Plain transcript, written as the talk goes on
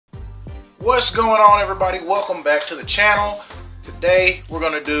What's going on, everybody? Welcome back to the channel. Today we're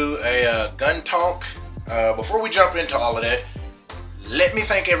going to do a gun talk. Before we jump into all of that, let me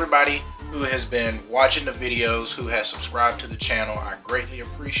thank everybody who has been watching the videos, who has subscribed to the channel. I greatly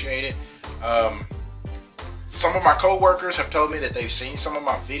appreciate it. Some of my co-workers have told me that they've seen some of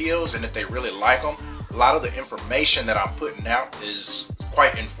my videos and that they really like them. A lot of the information that I'm putting out is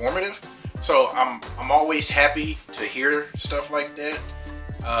quite informative, so I'm always happy to hear stuff like that.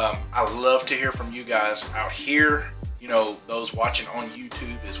 I love to hear from you guys out here, you know, those watching on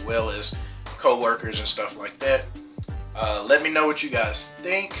YouTube as well as co-workers and stuff like that. Let me know what you guys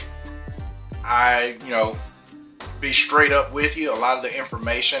think. Be straight up with you. A lot of the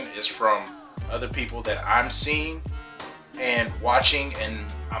information is from other people that I'm seeing and watching, and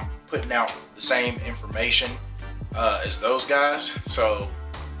I'm putting out the same information as those guys. So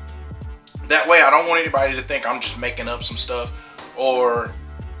that way I don't want anybody to think I'm just making up some stuff, or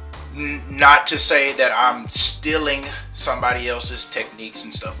not to say that I'm stealing somebody else's techniques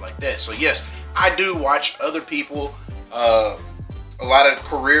and stuff like that. So yes, I do watch other people, a lot of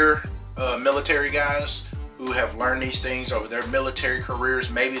career military guys who have learned these things over their military careers.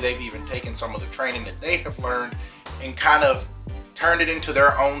 Maybe they've even taken some of the training that they have learned and kind of turned it into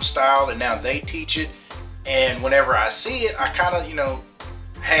their own style, and now they teach it. And whenever I see it, I kind of,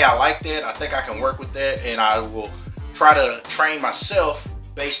 hey, I like that, I think I can work with that, and I will try to train myself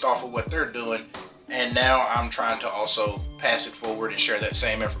based off of what they're doing. And now I'm trying to also pass it forward and share that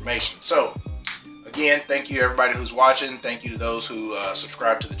same information. So again, thank you everybody who's watching. Thank you to those who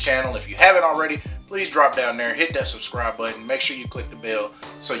subscribe to the channel. If you haven't already, please drop down there, hit that subscribe button, make sure you click the bell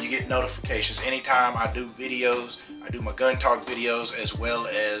so you get notifications anytime I do videos. I do my gun talk videos as well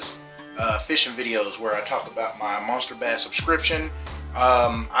as fishing videos where I talk about my monster bass subscription.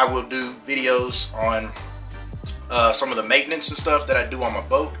 I will do videos on some of the maintenance and stuff that I do on my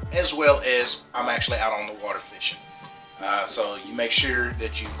boat, as well as I'm actually out on the water fishing. So you make sure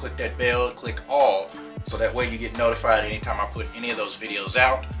that you click that bell, click all, so that way you get notified anytime I put any of those videos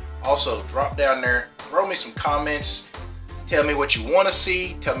out. Also, drop down there, throw me some comments, tell me what you want to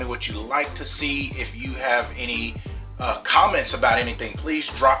see, tell me what you like to see. If you have any comments about anything, please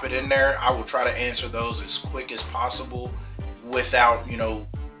drop it in there. I will try to answer those as quick as possible without,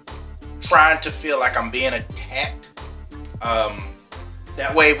 trying to feel like I'm being attacked.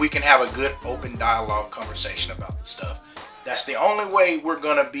 That way we can have a good open dialogue conversation about the stuff. That's the only way we're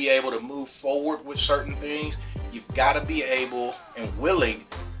gonna be able to move forward with certain things. You've got to be able and willing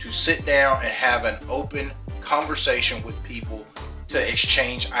to sit down and have an open conversation with people to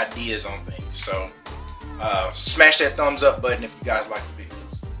exchange ideas on things. So smash that thumbs up button if you guys like the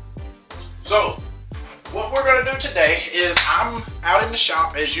videos. So what we're gonna do today is I'm out in the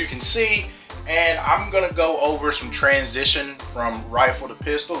shop, as you can see, and I'm gonna go over some transition from rifle to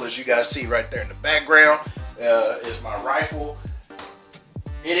pistol. As you guys see right there in the background is my rifle.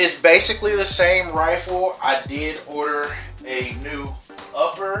 It is basically the same rifle. I did order a new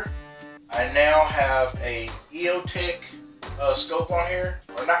upper. I now have a EOTech scope on here,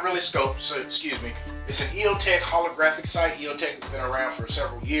 or not really scope, so excuse me. It's an EOTech holographic sight. EOTech has been around for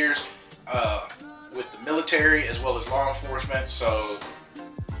several years with the military as well as law enforcement, so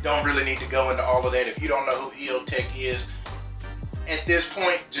don't really need to go into all of that. If you don't know who EOTech is, at this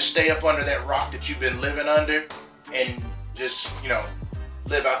point, just stay up under that rock that you've been living under and just,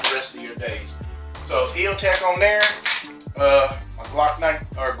 live out the rest of your days. So EOTech on there, my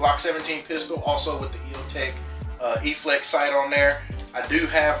Glock 17 pistol, also with the EOTech E-Flex sight on there. I do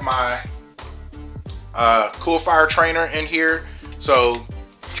have my Coolfiretrainer in here, so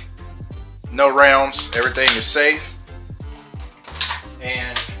no rounds, everything is safe.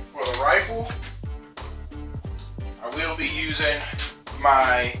 And for the rifle, I will be using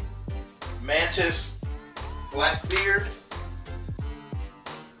my Mantis Blackbeard.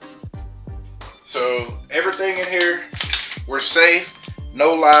 So everything in here, we're safe,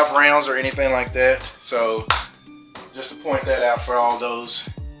 no live rounds or anything like that. So just to point that out for all those,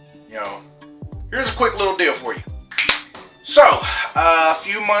 here's a quick little deal for you. So a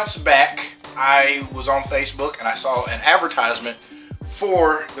few months back, I was on Facebook and I saw an advertisement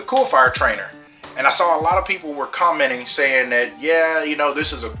for the Coolfiretrainer, and I saw a lot of people were commenting saying that, yeah,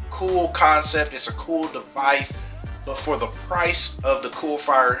 this is a cool concept, it's a cool device, but for the price of the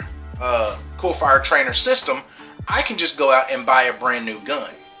Coolfiretrainer system, I can just go out and buy a brand new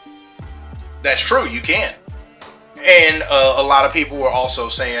gun. That's true, you can. And a lot of people were also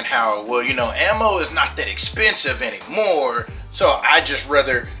saying how, well, ammo is not that expensive anymore, so I just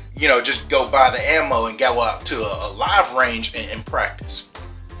rather just go buy the ammo and go out to a live range and practice.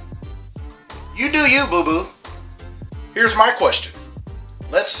 You do you, boo-boo. Here's my question.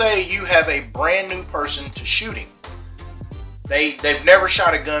 let's say you have a brand new person to shooting. They've never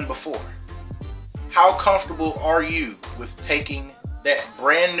shot a gun before. How comfortable are you with taking that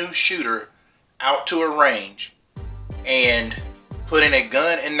brand new shooter out to a range and putting a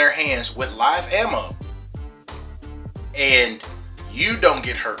gun in their hands with live ammo, and you don't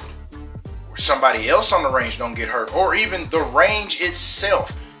get hurt, or somebody else on the range don't get hurt, or even the range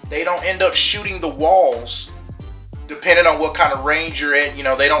itself, they don't end up shooting the walls, depending on what kind of range you're at. You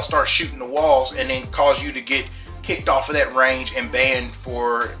know, they don't start shooting the walls and then cause you to get kicked off of that range and banned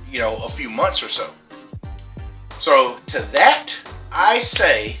for, you know, a few months or so. So to that, I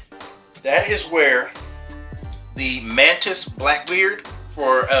say that is where the Mantis Blackbeard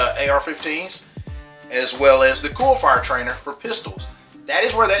for AR-15s, as well as the Coolfiretrainer for pistols, that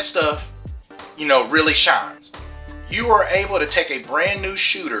is where that stuff, you know, really shines. You are able to take a brand new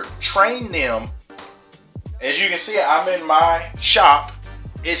shooter, train them. As you can see, I'm in my shop.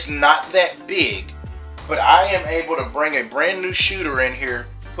 It's not that big, but I am able to bring a brand new shooter in here,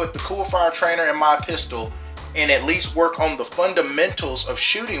 put the Coolfiretrainer in my pistol, and at least work on the fundamentals of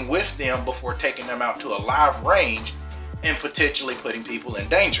shooting with them before taking them out to a live range and potentially putting people in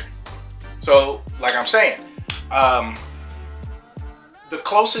danger. So, like I'm saying, the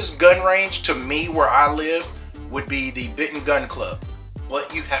closest gun range to me where I live would be the Benton Gun Club,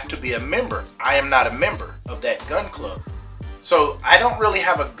 but you have to be a member. I am not a member of that gun club, so I don't really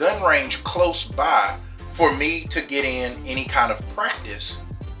have a gun range close by for me to get in any kind of practice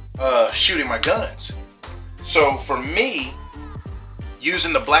shooting my guns. So for me,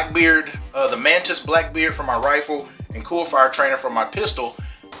 using the Blackbeard, the Mantis Blackbeard for my rifle and Coolfiretrainer for my pistol,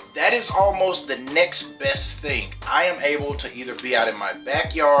 that is almost the next best thing. I am able to either be out in my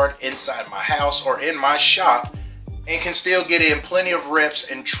backyard, inside my house, or in my shop, and can still get in plenty of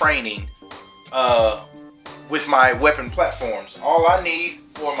reps and training with my weapon platforms. All I need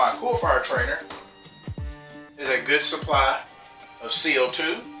for my Coolfiretrainer is a good supply of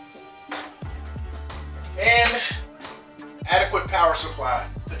CO2 and adequate power supply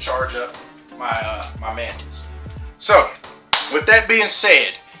to charge up my Mantis. So, with that being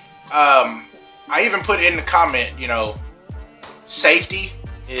said, I even put in the comment, you know, safety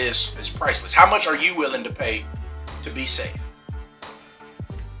is priceless. How much are you willing to pay to be safe?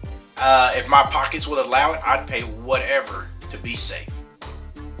 If my pockets would allow it, I'd pay whatever to be safe.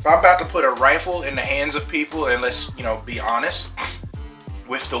 If I'm about to put a rifle in the hands of people, and let's, you know, be honest,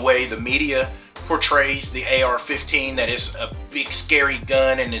 with the way the media portrays the AR-15, that is a big scary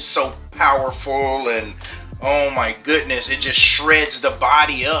gun and is so powerful, and oh my goodness, it just shreds the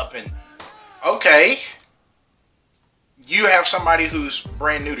body up. And okay, you have somebody who's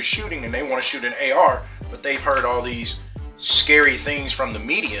brand new to shooting and they want to shoot an AR, but they've heard all these scary things from the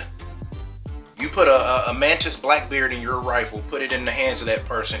media. You put a Mantis Blackbeard in your rifle, put it in the hands of that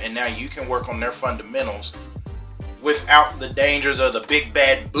person, and now you can work on their fundamentals without the dangers of the big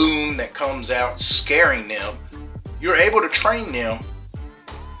bad boom that comes out scaring them. You're able to train them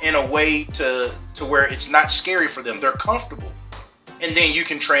in a way to where it's not scary for them. They're comfortable. And then you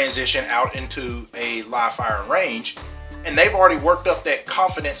can transition out into a live fire range, and they've already worked up that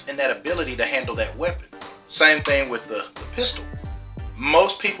confidence and that ability to handle that weapon. Same thing with the pistol.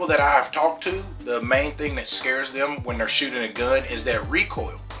 Most people that I've talked to, the main thing that scares them when they're shooting a gun is that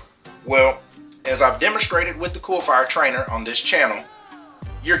recoil. Well, as I've demonstrated with the Coolfiretrainer on this channel,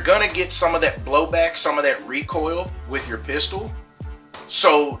 you're gonna get some of that blowback, some of that recoil with your pistol.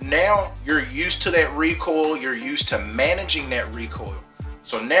 So now you're used to that recoil, you're used to managing that recoil.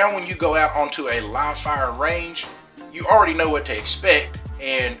 So now when you go out onto a live fire range, you already know what to expect,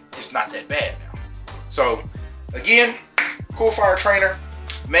 and it's not that bad now. So again, Coolfiretrainer,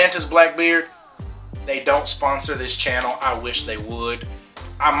 Mantis Blackbeard, they don't sponsor this channel. I wish they would.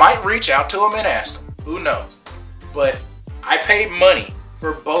 I might reach out to them and ask them, who knows? But I paid money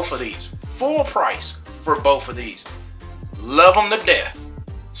for both of these, full price for both of these. Love them to death.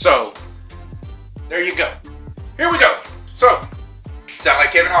 So there you go. Here we go. So sound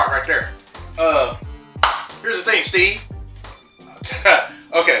like Kevin Hart right there. Here's the thing, Steve.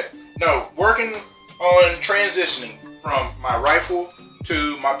 Okay, no, working on transitioning from my rifle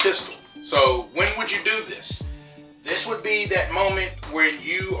to my pistol. So when would you do this? This would be that moment when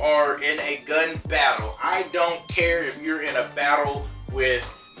you are in a gun battle. I don't care if you're in a battle with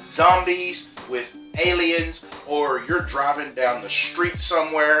zombies, with aliens, or you're driving down the street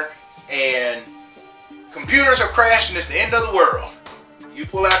somewhere and computers have crashed and it's the end of the world. You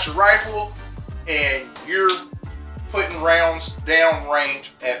pull out your rifle and you're putting rounds down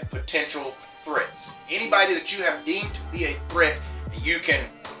range at potential threats. Anybody that you have deemed to be a threat and you can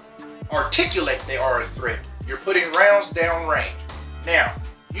articulate they are a threat, you're putting rounds down range. Now,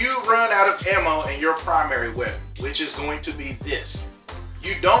 you run out of ammo in your primary weapon, which is going to be this.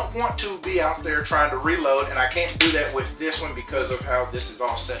 You don't want to be out there trying to reload, and I can't do that with this one because of how this is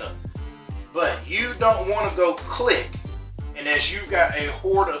all set up. But you don't want to go click, and as you've got a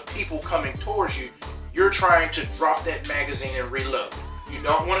horde of people coming towards you, you're trying to drop that magazine and reload. You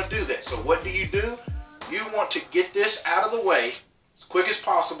don't want to do that. So what do? You want to get this out of the way as quick as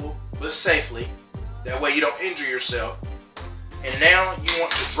possible, but safely. That way you don't injure yourself. And now you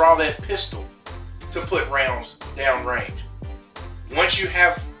want to draw that pistol to put rounds down range. Once you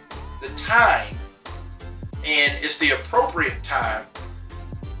have the time, and it's the appropriate time,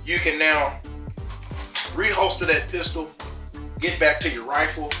 you can now reholster that pistol, get back to your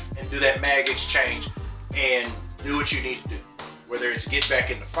rifle, and do that mag exchange and do what you need to do. Whether it's get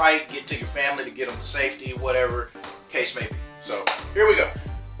back in the fight, get to your family to get them to safety, whatever case may be. So here we go.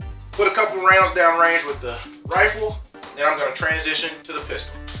 Put a couple rounds down range with the rifle, then I'm going to transition to the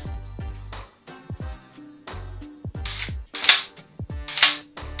pistol.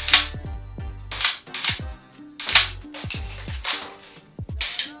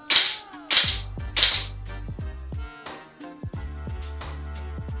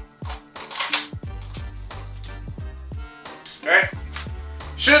 Okay,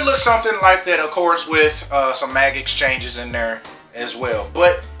 should look something like that, of course, with some mag exchanges in there as well,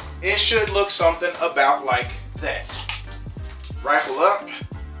 but it should look something about like that. Rifle up,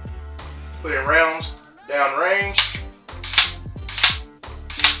 put in rounds down range,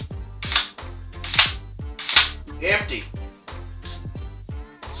 empty,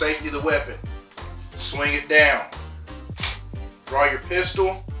 safety the weapon, swing it down, draw your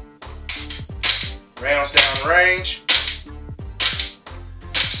pistol, rounds down range,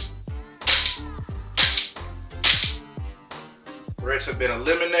 threats have been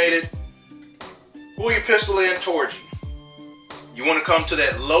eliminated. Pull your pistol in towards you. You want to come to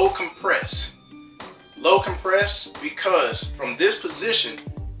that low compress. Low compress because from this position,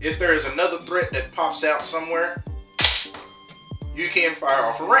 if there is another threat that pops out somewhere, you can fire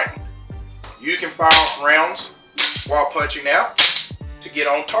off a round. You can fire off rounds while punching out to get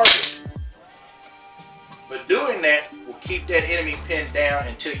on target. But doing that will keep that enemy pinned down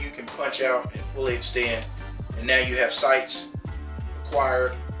until you can punch out and fully extend. And now you have sights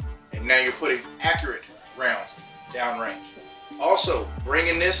acquired, and now you're putting accurate rounds down range. Also,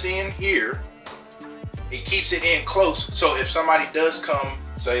 bringing this in here, it keeps it in close. So if somebody does come,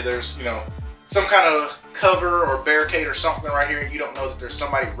 say there's, you know, some kind of cover or barricade or something right here, and you don't know that there's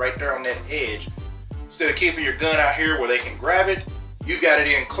somebody right there on that edge, instead of keeping your gun out here where they can grab it, you got it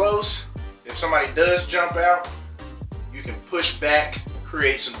in close. If somebody does jump out, you can push back,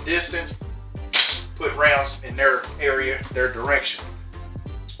 create some distance, put rounds in their area, their direction.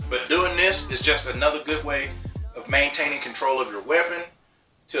 But doing this is just another good way of maintaining control of your weapon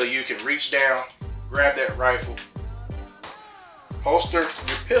till you can reach down, grab that rifle, holster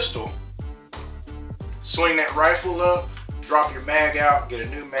your pistol, swing that rifle up, drop your mag out, get a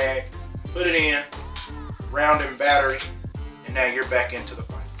new mag, put it in, round and battery, and now you're back into the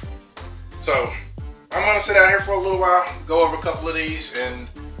fight. So I'm gonna sit out here for a little while, go over a couple of these, and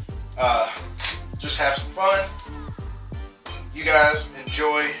just have some fun. You guys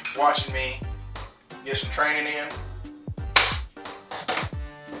enjoy watching me get some training in.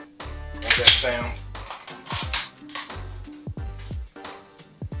 Like that sound.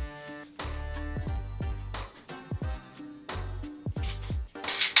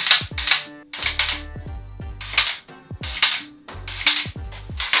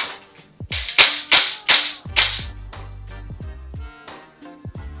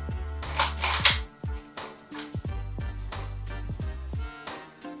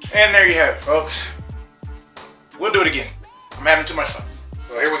 And there you have it, folks. We'll do it again. I'm having too much fun.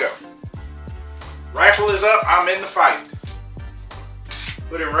 So here we go. Rifle is up, I'm in the fight.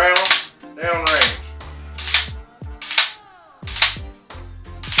 Put in rounds, down range.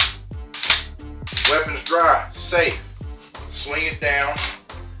 Weapons dry, safe. Swing it down.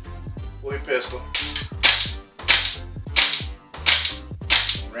 Pull your pistol.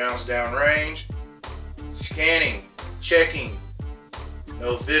 Rounds down range. Scanning, checking.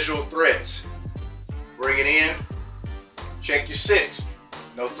 No visual threats. Bring it in. Check your six.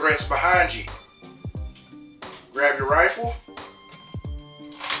 No threats behind you. Grab your rifle.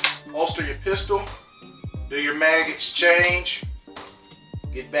 Holster your pistol. Do your mag exchange.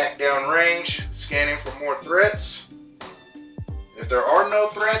 Get back down range. Scanning for more threats. If there are no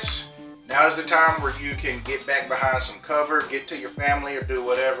threats, now is the time where you can get back behind some cover, get to your family, or do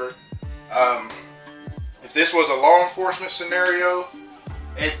whatever. If this was a law enforcement scenario,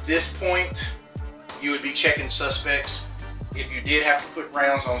 at this point, you would be checking suspects if you did have to put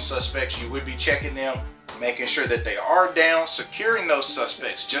rounds on suspects, you would be checking them, making sure that they are down, securing those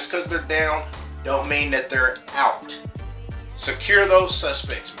suspects. Just because they're down don't mean that they're out. Secure those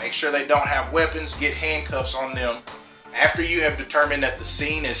suspects. Make sure they don't have weapons. Get handcuffs on them. After you have determined that the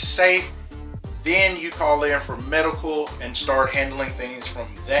scene is safe, then you call in for medical and start handling things from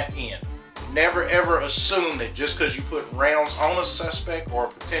that end. Never ever assume that just because you put rounds on a suspect or a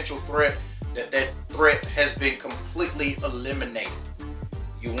potential threat, that that threat has been completely eliminated.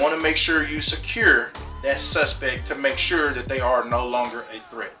 You want to make sure you secure that suspect to make sure that they are no longer a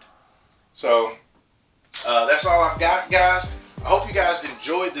threat. So that's all I've got, guys. I hope you guys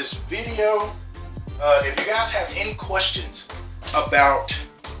enjoyed this video. If you guys have any questions about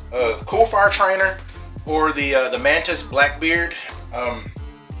the Coolfiretrainer or the Mantis Blackbeard,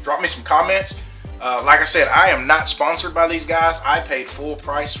 drop me some comments. Like I said, I am not sponsored by these guys. I paid full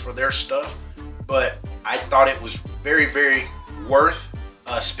price for their stuff, but I thought it was very, very worth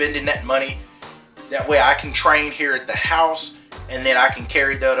spending that money. That way I can train here at the house, and then I can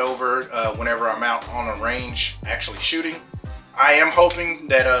carry that over whenever I'm out on a range actually shooting. I am hoping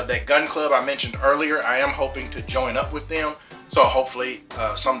that that gun club I mentioned earlier, I am hoping to join up with them. So hopefully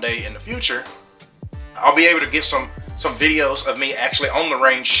someday in the future, I'll be able to get some videos of me actually on the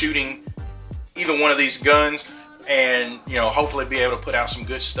range shooting either one of these guns, and hopefully be able to put out some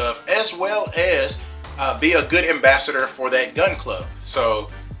good stuff, as well as be a good ambassador for that gun club. So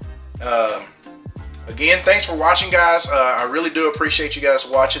again, thanks for watching, guys. I really do appreciate you guys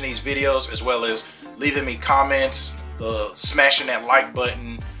watching these videos, as well as leaving me comments, smashing that like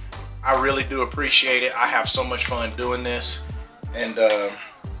button. I really do appreciate it. I have so much fun doing this, and I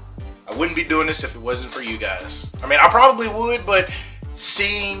wouldn't be doing this if it wasn't for you guys. I mean, I probably would, but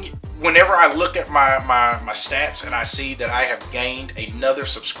whenever I look at my stats and I see that I have gained another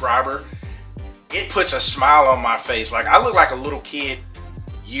subscriber, it puts a smile on my face. Like, I look like a little kid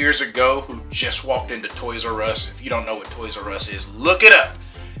years ago who just walked into Toys R Us. If you don't know what Toys R Us is, look it up.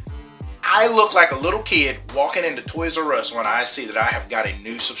 I look like a little kid walking into Toys R Us when I see that I have got a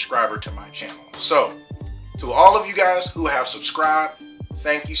new subscriber to my channel. So, to all of you guys who have subscribed,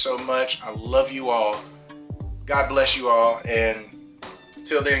 thank you so much. I love you all. God bless you all. And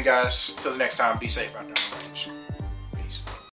till then, guys, till the next time, be safe out there.